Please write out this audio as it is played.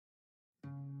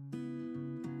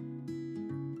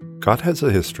God has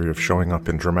a history of showing up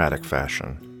in dramatic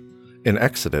fashion. In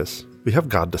Exodus, we have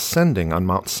God descending on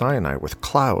Mount Sinai with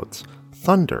clouds,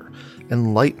 thunder,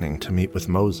 and lightning to meet with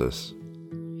Moses.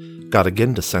 God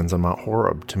again descends on Mount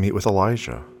Horeb to meet with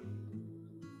Elijah.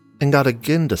 And God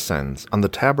again descends on the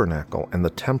tabernacle and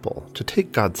the temple to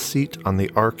take God's seat on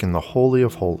the ark in the Holy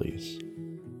of Holies.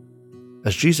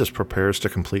 As Jesus prepares to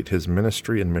complete his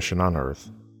ministry and mission on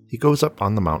earth, he goes up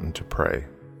on the mountain to pray.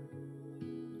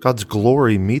 God's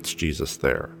glory meets Jesus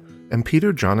there, and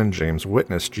Peter, John, and James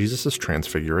witness Jesus'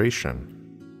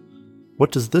 transfiguration.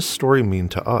 What does this story mean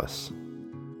to us?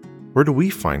 Where do we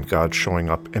find God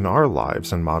showing up in our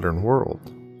lives and modern world?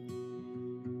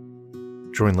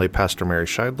 Join lay Pastor Mary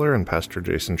Scheidler and Pastor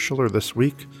Jason Schiller this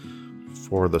week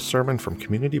for the sermon from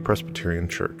Community Presbyterian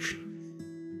Church.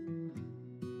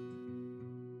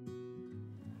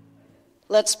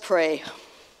 Let's pray.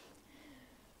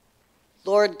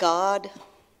 Lord God,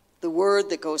 the word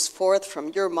that goes forth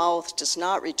from your mouth does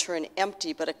not return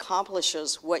empty, but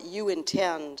accomplishes what you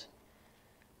intend.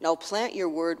 Now plant your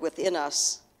word within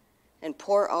us and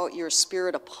pour out your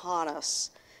Spirit upon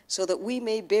us, so that we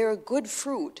may bear good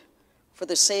fruit for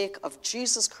the sake of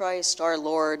Jesus Christ our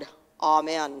Lord.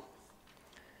 Amen.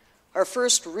 Our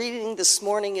first reading this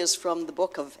morning is from the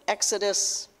book of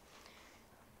Exodus.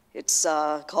 It's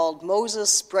called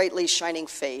Moses' Brightly Shining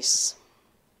Face.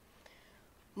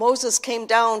 Moses came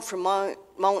down from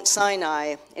Mount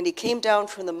Sinai, and he came down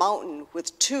from the mountain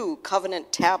with 2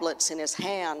 covenant tablets in his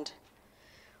hand.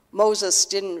 Moses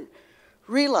didn't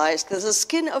realize that the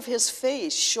skin of his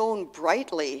face shone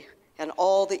brightly, and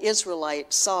all the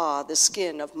Israelites saw the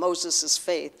skin of Moses'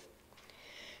 face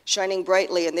shining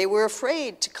brightly, and they were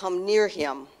afraid to come near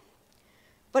him.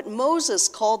 But Moses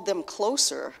called them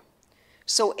closer.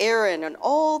 So Aaron and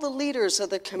all the leaders of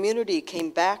the community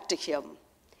came back to him,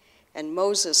 and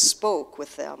Moses spoke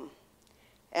with them.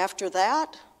 After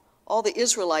that, all the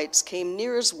Israelites came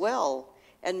near as well,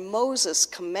 and Moses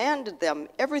commanded them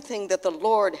everything that the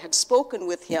Lord had spoken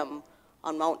with him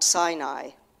on Mount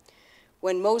Sinai.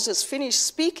 When Moses finished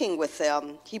speaking with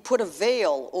them, he put a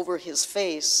veil over his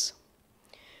face.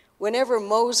 Whenever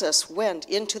Moses went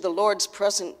into the Lord's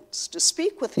presence to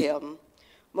speak with him,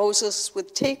 Moses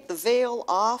would take the veil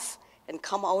off and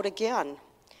come out again.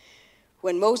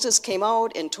 When Moses came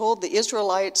out and told the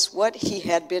Israelites what he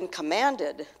had been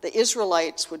commanded, the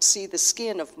Israelites would see the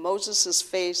skin of Moses'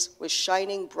 face was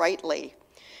shining brightly.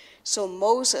 So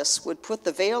Moses would put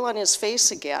the veil on his face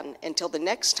again until the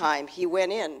next time he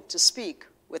went in to speak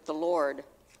with the Lord.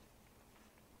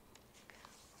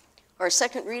 Our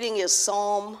second reading is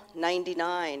Psalm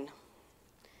 99.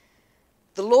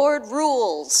 The Lord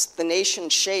rules, the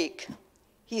nations shake.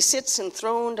 He sits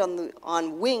enthroned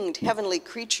on winged heavenly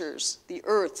creatures. The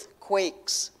earth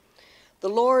quakes. The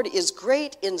Lord is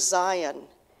great in Zion.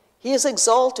 He is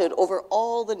exalted over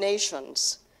all the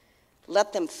nations.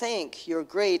 Let them thank your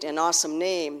great and awesome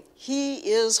name. He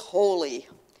is holy.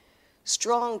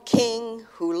 Strong King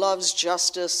who loves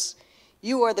justice,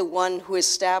 you are the one who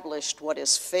established what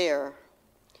is fair.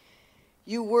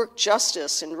 You work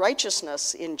justice and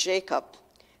righteousness in Jacob.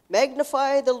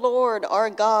 Magnify the Lord our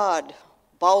God.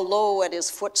 Bow low at his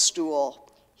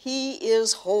footstool. He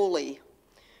is holy.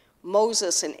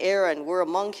 Moses and Aaron were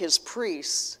among his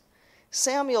priests.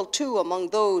 Samuel too among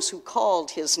those who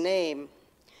called his name.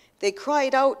 They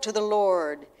cried out to the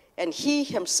Lord, and he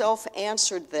himself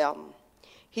answered them.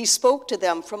 He spoke to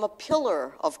them from a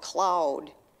pillar of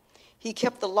cloud. He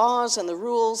kept the laws and the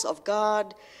rules of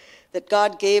God that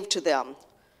God gave to them.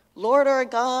 Lord our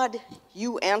God,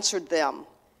 you answered them.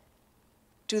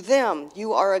 To them,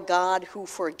 you are a God who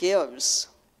forgives,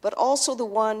 but also the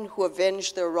one who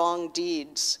avenged their wrong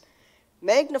deeds.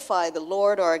 Magnify the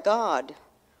Lord our God.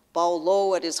 Bow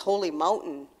low at his holy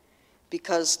mountain,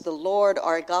 because the Lord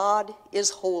our God is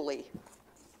holy.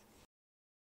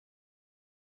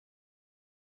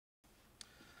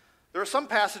 There are some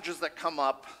passages that come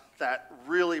up that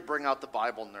really bring out the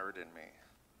Bible nerd in me.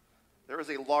 There is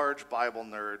a large Bible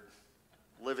nerd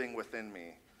living within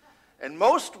me. And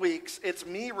most weeks, it's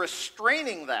me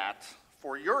restraining that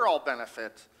for your all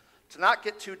benefit to not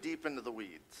get too deep into the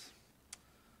weeds.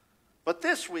 But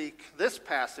this week, this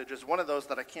passage is one of those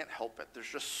that I can't help it. There's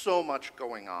just so much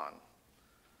going on.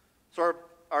 So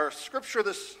our scripture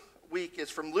this week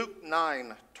is from Luke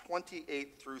 9,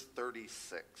 28 through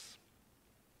 36.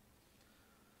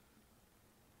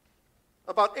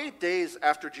 About 8 days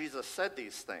after Jesus said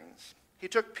these things, he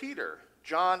took Peter,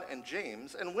 John, and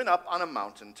James and went up on a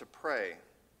mountain to pray.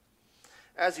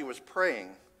 As he was praying,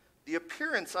 the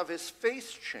appearance of his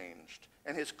face changed,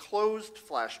 and his clothes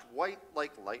flashed white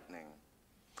like lightning.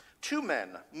 2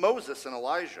 men, Moses and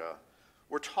Elijah,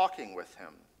 were talking with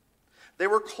him. They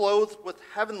were clothed with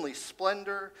heavenly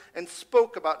splendor and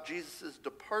spoke about Jesus'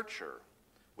 departure,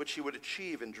 which he would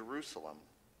achieve in Jerusalem.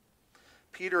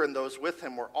 Peter and those with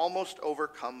him were almost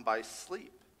overcome by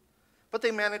sleep, but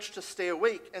they managed to stay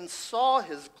awake and saw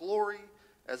his glory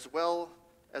as well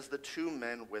as the two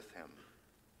men with him.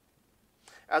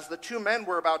 As the two men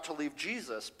were about to leave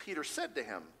Jesus, Peter said to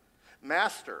him,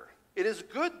 "Master, it is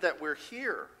good that we're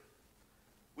here.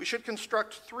 We should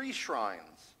construct 3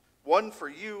 shrines, one for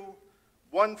you,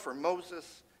 one for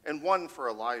Moses, and one for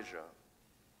Elijah."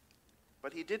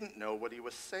 But he didn't know what he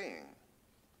was saying.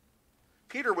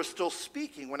 Peter was still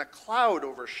speaking when a cloud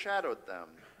overshadowed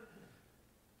them.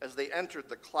 As they entered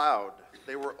the cloud,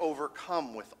 they were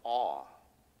overcome with awe.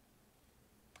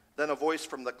 Then a voice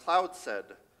from the cloud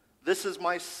said, "This is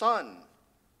my son,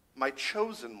 my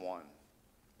chosen one.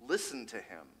 Listen to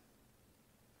him."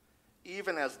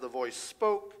 Even as the voice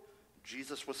spoke,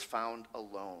 Jesus was found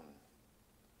alone.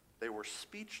 They were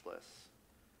speechless,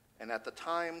 and at the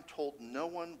time told no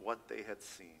one what they had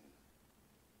seen.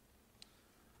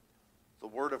 The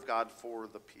word of God for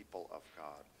the people of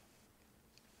God.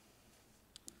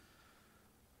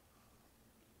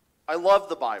 I love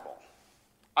the Bible.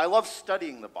 I love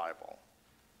studying the Bible.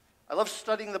 I love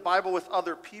studying the Bible with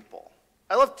other people.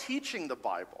 I love teaching the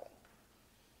Bible.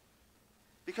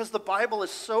 Because the Bible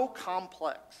is so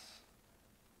complex,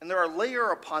 and there are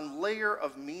layer upon layer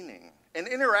of meaning and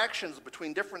interactions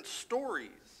between different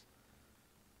stories.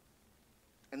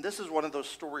 And this is one of those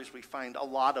stories we find a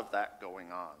lot of that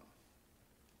going on.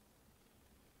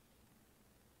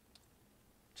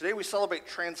 Today we celebrate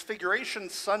Transfiguration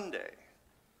Sunday.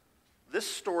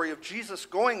 This story of Jesus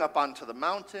going up onto the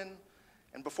mountain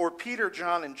and before Peter,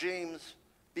 John, and James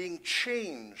being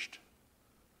changed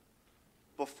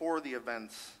before the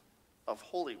events of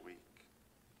Holy Week.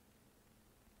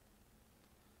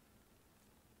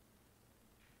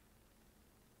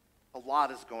 A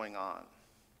lot is going on.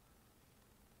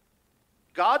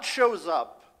 God shows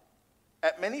up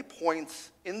at many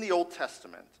points in the Old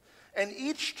Testament, and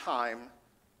each time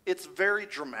it's very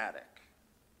dramatic.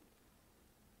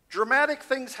 Dramatic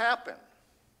things happen.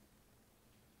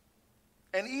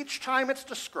 And each time it's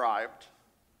described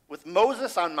with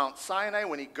Moses on Mount Sinai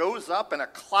when he goes up and a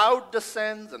cloud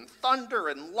descends and thunder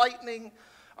and lightning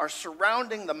are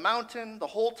surrounding the mountain the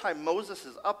whole time Moses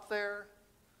is up there.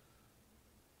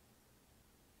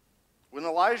 When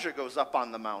Elijah goes up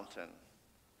on the mountain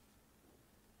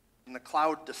and the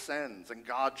cloud descends and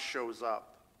God shows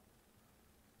up.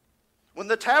 When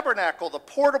the tabernacle, the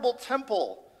portable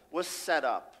temple, was set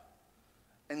up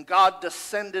and God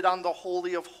descended on the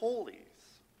Holy of Holies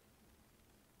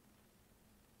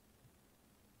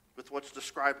with what's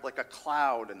described like a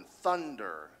cloud and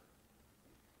thunder.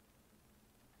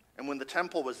 And when the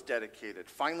temple was dedicated,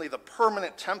 finally the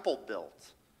permanent temple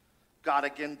built, God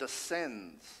again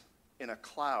descends in a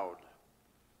cloud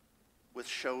with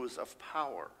shows of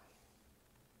power.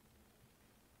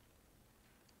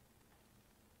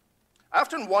 I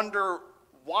often wonder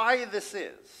why this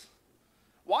is.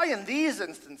 Why in these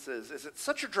instances is it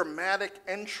such a dramatic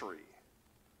entry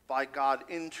by God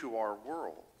into our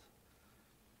world?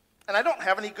 And I don't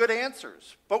have any good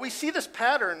answers, but we see this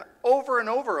pattern over and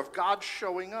over of God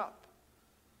showing up.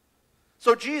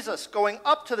 So Jesus going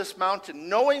up to this mountain,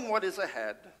 knowing what is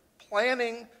ahead,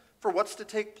 planning for what's to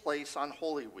take place on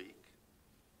Holy Week.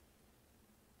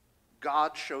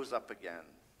 God shows up again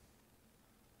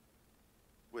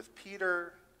with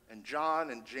Peter and John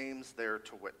and James there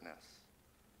to witness.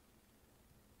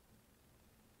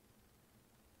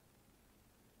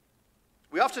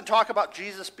 We often talk about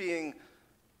Jesus being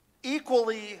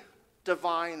equally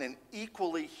divine and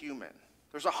equally human.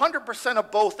 There's 100%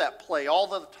 of both at play all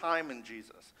the time in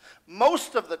Jesus.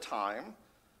 Most of the time,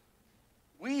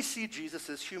 we see Jesus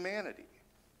as humanity.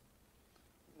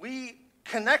 We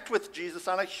connect with Jesus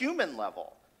on a human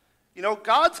level. You know,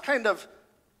 God's kind of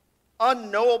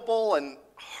unknowable and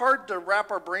hard to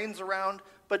wrap our brains around,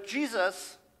 but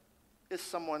Jesus is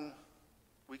someone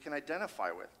we can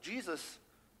identify with. Jesus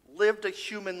lived a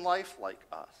human life like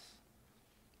us,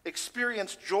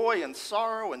 experienced joy and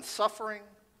sorrow and suffering.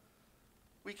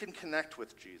 We can connect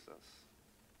with Jesus.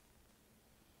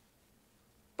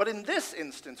 But in this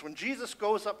instance, when Jesus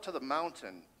goes up to the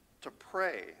mountain to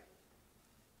pray,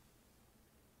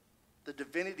 the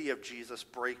divinity of Jesus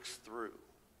breaks through.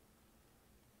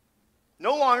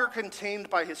 No longer contained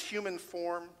by his human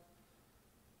form,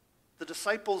 the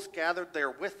disciples gathered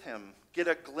there with him get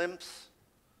a glimpse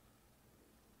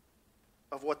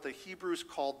of what the Hebrews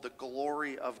called the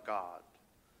glory of God,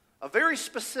 a very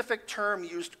specific term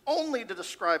used only to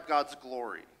describe God's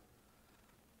glory.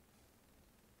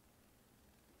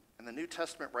 And the New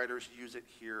Testament writers use it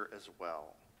here as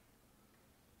well.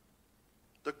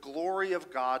 The glory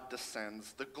of God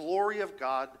descends. The glory of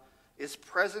God is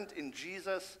present in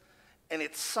Jesus, and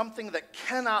it's something that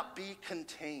cannot be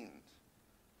contained.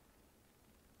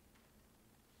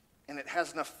 And it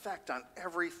has an effect on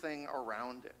everything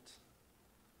around it.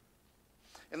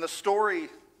 In the story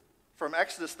from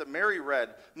Exodus that Mary read,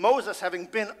 Moses, having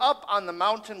been up on the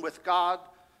mountain with God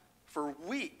for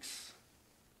weeks,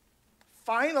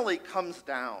 finally comes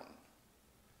down,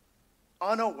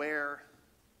 unaware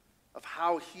of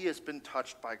how he has been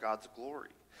touched by God's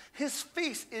glory. His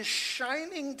face is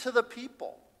shining to the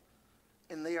people,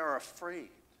 and they are afraid.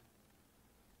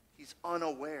 He's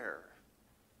unaware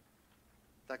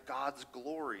that God's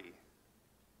glory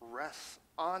rests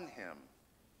on him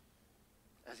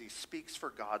as he speaks for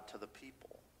God to the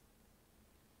people.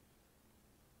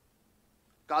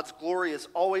 God's glory is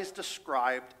always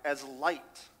described as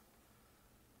light,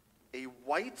 a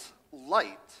white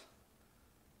light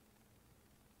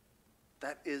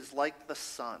that is like the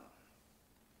sun.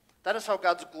 That is how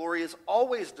God's glory is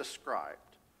always described.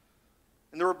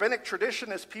 In the rabbinic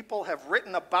tradition, as people have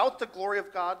written about the glory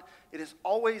of God, it is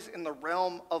always in the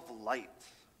realm of light.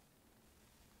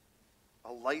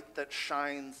 A light that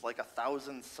shines like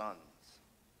 1,000 suns.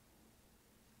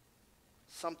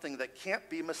 Something that can't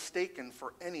be mistaken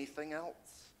for anything else.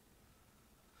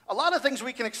 A lot of things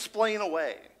we can explain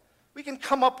away. We can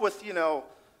come up with,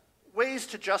 ways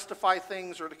to justify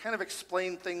things or to kind of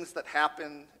explain things that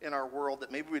happen in our world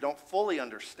that maybe we don't fully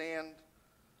understand.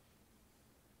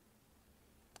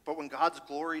 But when God's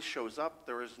glory shows up,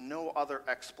 there is no other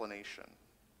explanation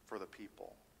for the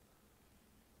people.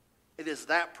 It is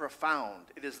that profound.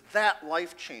 It is that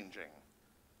life-changing.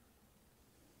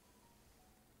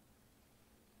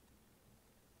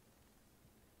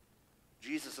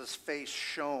 Jesus' face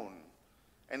shone,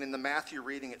 and in the Matthew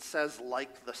reading it says,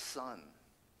 like the sun,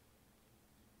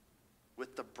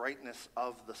 with the brightness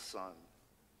of the sun.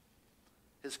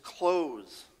 His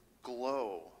clothes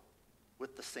glow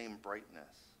with the same brightness.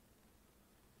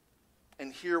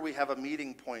 And here we have a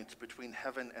meeting point between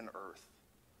heaven and earth.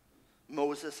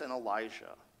 Moses and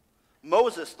Elijah.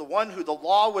 Moses, the one who the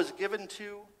law was given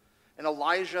to, and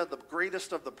Elijah, the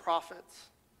greatest of the prophets,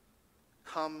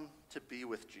 come to be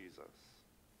with Jesus.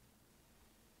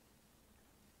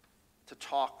 To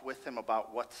talk with him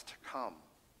about what's to come.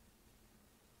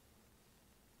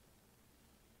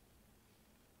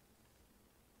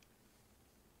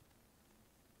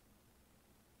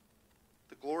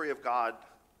 The glory of God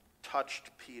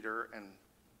touched Peter and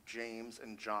James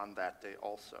and John that day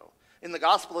also. In the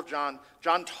Gospel of John,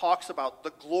 John talks about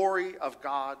the glory of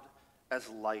God as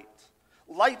light.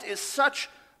 Light is such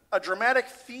a dramatic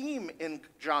theme in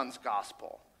John's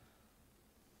Gospel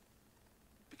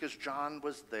because John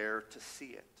was there to see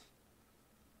it,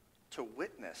 to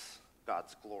witness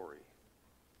God's glory,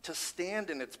 to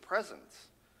stand in its presence,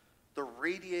 the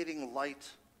radiating light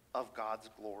of God's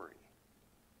glory.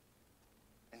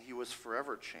 And he was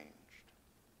forever changed.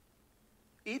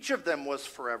 Each of them was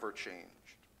forever changed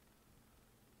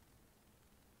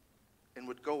and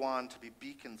would go on to be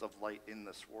beacons of light in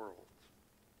this world.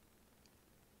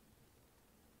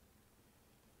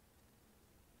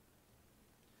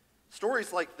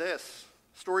 Stories like this,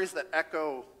 stories that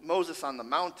echo Moses on the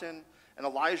mountain and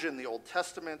Elijah in the Old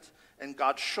Testament and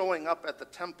God showing up at the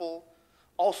temple,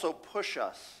 also push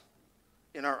us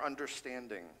in our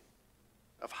understanding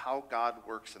of how God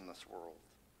works in this world.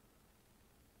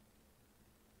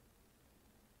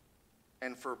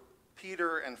 And for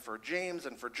Peter and for James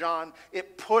and for John,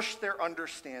 it pushed their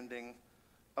understanding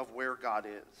of where God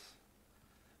is.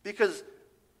 Because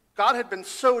God had been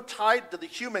so tied to the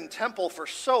human temple for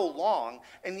so long,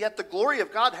 and yet the glory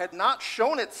of God had not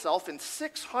shown itself in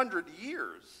 600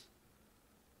 years.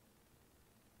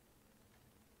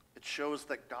 It shows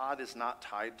that God is not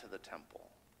tied to the temple.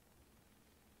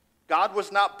 God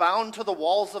was not bound to the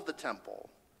walls of the temple,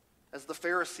 as the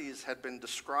Pharisees had been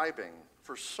describing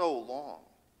for so long.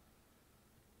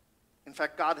 In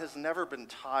fact, God has never been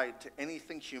tied to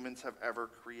anything humans have ever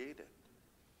created,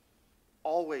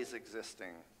 always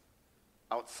existing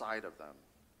outside of them,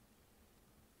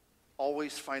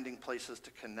 always finding places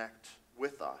to connect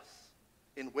with us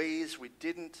in ways we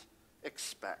didn't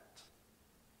expect.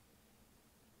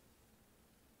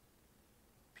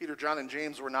 Peter, John, and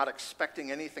James were not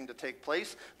expecting anything to take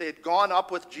place. They had gone up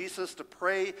with Jesus to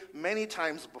pray many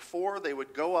times before. They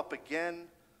would go up again.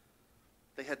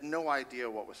 They had no idea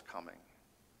what was coming.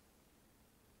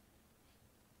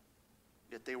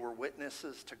 Yet they were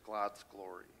witnesses to God's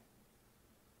glory.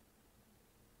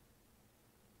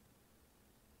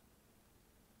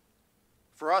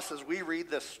 for us as we read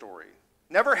this story,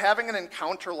 never having an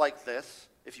encounter like this.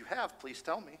 If you have, please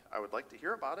tell me. I would like to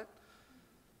hear about it.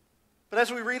 But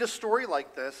as we read a story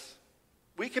like this,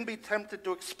 we can be tempted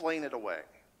to explain it away,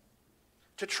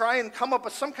 to try and come up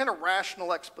with some kind of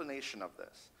rational explanation of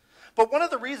this. But one of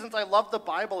the reasons I love the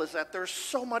Bible is that there's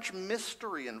so much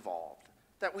mystery involved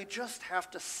that we just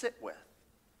have to sit with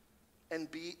and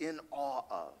be in awe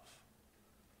of.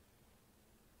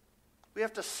 We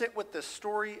have to sit with this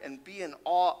story and be in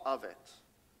awe of it,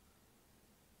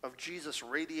 of Jesus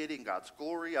radiating God's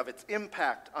glory, of its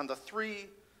impact on the three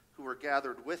who were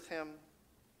gathered with him,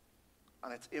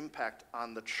 on its impact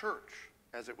on the church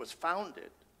as it was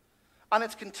founded, on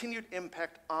its continued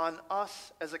impact on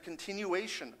us as a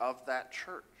continuation of that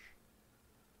church.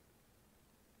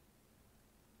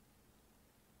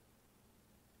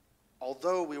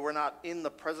 Although we were not in the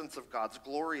presence of God's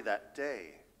glory that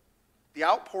day, the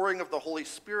outpouring of the Holy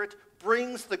Spirit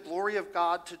brings the glory of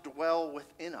God to dwell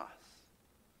within us,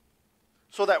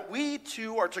 so that we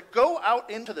too are to go out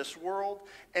into this world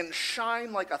and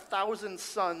shine like 1,000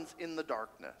 suns in the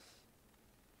darkness,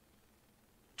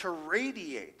 to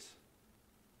radiate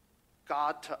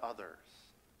God to others,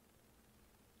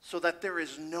 so that there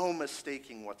is no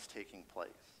mistaking what's taking place.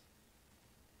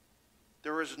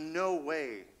 There is no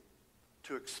way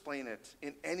to explain it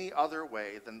in any other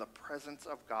way than the presence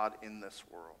of God in this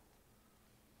world.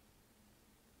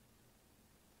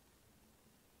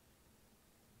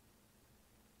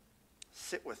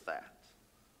 Sit with that.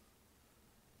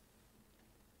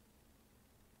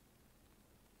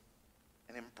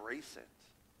 And embrace it.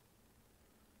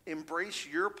 Embrace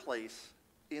your place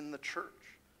in the church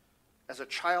as a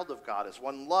child of God, as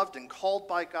one loved and called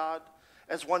by God,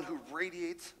 as one who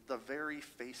radiates the very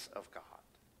face of God.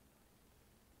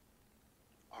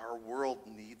 Our world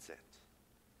needs it.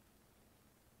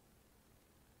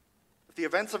 If the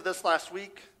events of this last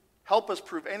week help us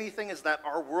prove anything, is that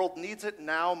our world needs it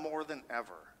now more than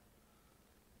ever.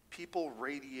 People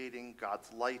radiating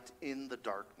God's light in the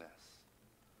darkness.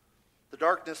 The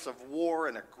darkness of war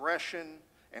and aggression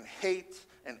and hate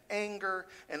and anger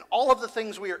and all of the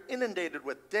things we are inundated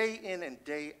with day in and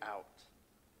day out.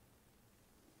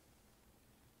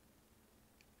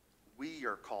 We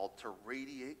are called to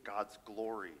radiate God's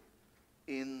glory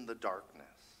in the darkness.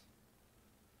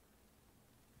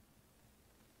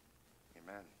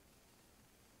 Amen.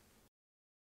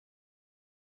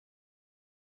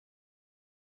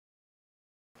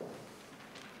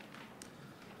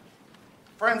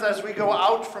 Friends, as we go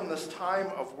out from this time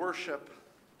of worship,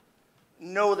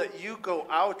 know that you go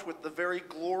out with the very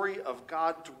glory of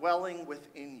God dwelling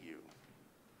within you.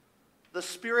 The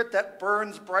Spirit that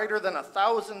burns brighter than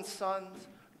 1,000 suns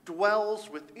dwells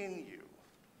within you.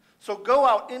 So go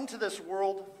out into this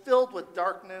world filled with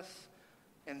darkness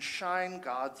and shine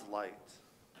God's light.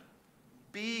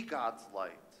 Be God's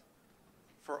light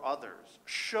for others.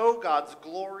 Show God's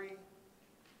glory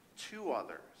to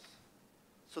others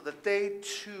so that they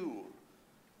too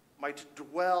might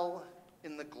dwell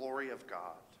in the glory of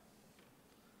God.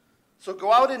 So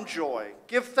go out in joy.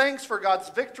 Give thanks for God's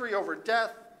victory over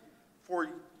death, for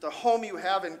the home you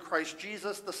have in Christ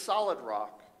Jesus, the solid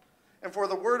rock, and for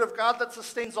the word of God that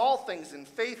sustains all things in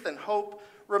faith and hope,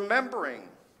 remembering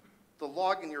the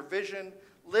log in your vision,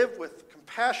 live with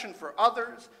compassion for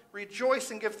others,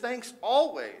 rejoice and give thanks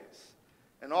always.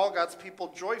 And all God's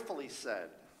people joyfully said,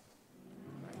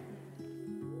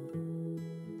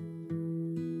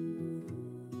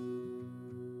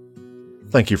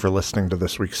 Thank you for listening to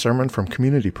this week's sermon from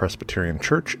Community Presbyterian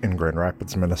Church in Grand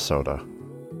Rapids, Minnesota.